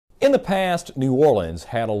In the past, New Orleans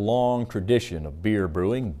had a long tradition of beer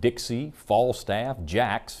brewing: Dixie, Falstaff,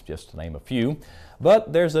 Jack's, just to name a few.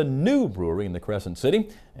 But there's a new brewery in the Crescent City,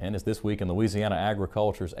 and as This Week in Louisiana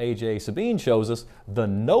Agriculture's A.J. Sabine shows us, the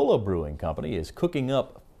NOLA Brewing Company is cooking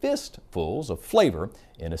up fistfuls of flavor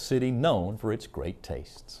in a city known for its great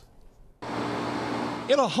tastes.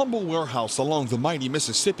 In a humble warehouse along the mighty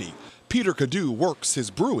Mississippi, Peter Cadu works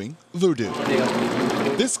his brewing voodoo.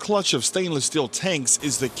 This clutch of stainless steel tanks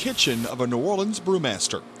is the kitchen of a New Orleans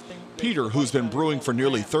brewmaster. Peter, who's been brewing for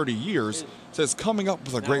nearly 30 years, says coming up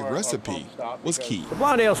with a great recipe was key. The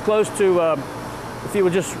blonde ale is close to, if you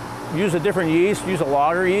would just use a different yeast, use a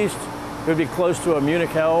lager yeast, it would be close to a Munich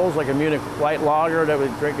Helles, like a Munich light lager that we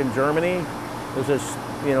drink in Germany. It's just,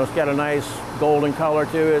 it's got a nice golden color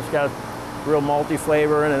to it. It's got real malty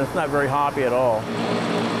flavor in it, and it's not very hoppy at all.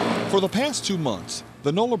 For the past 2 months,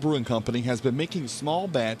 the NOLA Brewing Company has been making small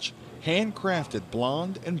batch, handcrafted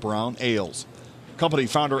blonde and brown ales. Company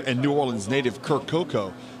founder and New Orleans native Kirk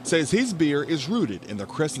Coco says his beer is rooted in the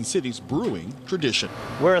Crescent City's brewing tradition.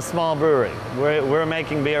 We're a small brewery. We're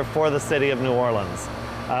making beer for the city of New Orleans.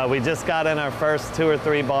 We just got in our first 2 or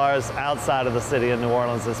 3 bars outside of the city of New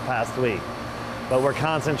Orleans this past week. But we're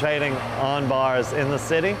concentrating on bars in the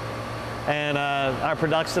city, and our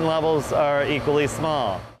production levels are equally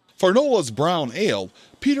small. For NOLA's brown ale,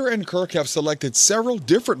 Peter and Kirk have selected several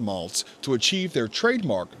different malts to achieve their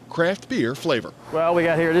trademark craft beer flavor. Well, we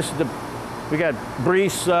got here, we got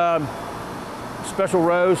Breeze Special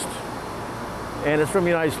Roast, and it's from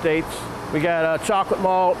the United States. We got chocolate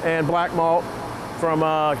malt and black malt from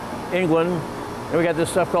England. And we got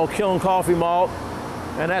this stuff called Kiln Coffee Malt,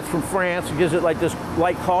 and that's from France. It gives it like this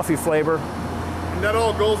light coffee flavor. And that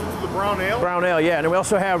all goes into the brown ale? Brown ale, yeah. And we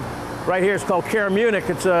also have, right here, it's called Munich.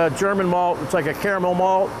 It's a German malt. It's like a caramel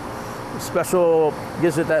malt. Special,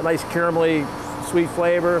 gives it that nice caramelly sweet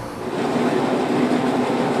flavor.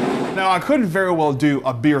 Now, I couldn't very well do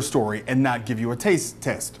a beer story and not give you a taste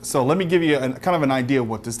test. So let me give you kind of an idea of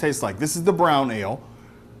what this tastes like. This is the brown ale.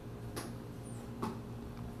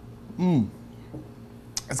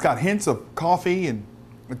 It's got hints of coffee and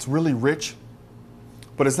it's really rich,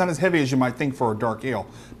 but it's not as heavy as you might think for a dark ale.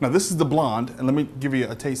 Now this is the blonde, and let me give you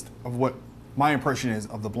a taste of what my impression is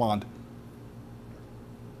of the blonde.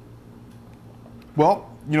 Well,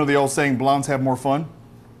 you know the old saying, blondes have more fun?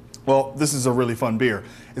 Well, this is a really fun beer.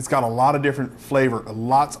 It's got a lot of different flavor,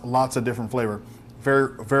 lots of different flavor.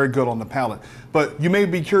 Very, very good on the palate. But you may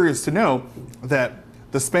be curious to know that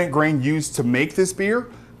the spent grain used to make this beer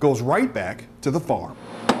goes right back to the farm.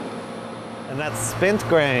 And that spent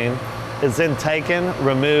grain is then taken,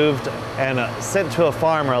 removed, and sent to a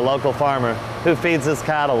farmer, a local farmer, who feeds his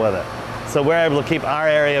cattle with it. So we're able to keep our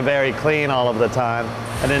area very clean all of the time,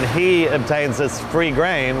 and then he obtains this free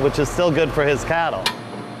grain, which is still good for his cattle.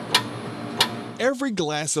 Every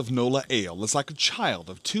glass of NOLA ale is like a child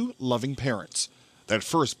of 2 loving parents. That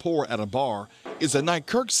first pour at a bar is a night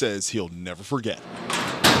Kirk says he'll never forget.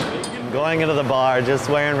 Going into the bar, just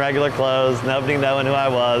wearing regular clothes, nobody knowing who I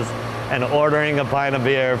was, and ordering a pint of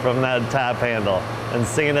beer from that tap handle and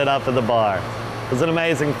singing it up at the bar. It was an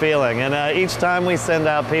amazing feeling. And each time we send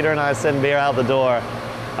out, Peter and I send beer out the door,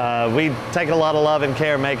 we take a lot of love and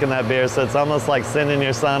care making that beer, so it's almost like sending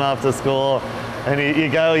your son off to school. And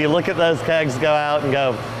you look at those kegs go out and go,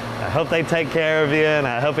 I hope they take care of you, and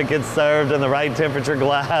I hope it gets served in the right temperature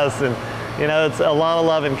glass. And it's a lot of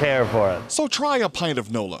love and care for it. So try a pint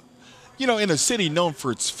of NOLA. In a city known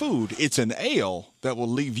for its food, it's an ale that will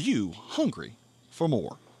leave you hungry for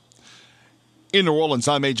more. In New Orleans,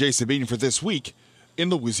 I'm A.J. Sabine for This Week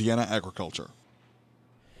in Louisiana Agriculture.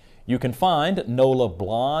 You can find NOLA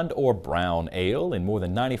Blonde or Brown Ale in more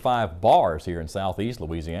than 95 bars here in southeast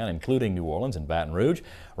Louisiana, including New Orleans and Baton Rouge.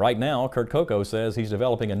 Right now, Kirk Coco says he's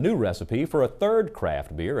developing a new recipe for a 3rd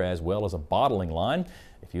craft beer as well as a bottling line.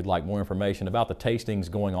 If you'd like more information about the tastings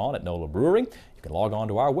going on at NOLA Brewery, you can log on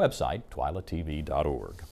to our website, twilatv.org.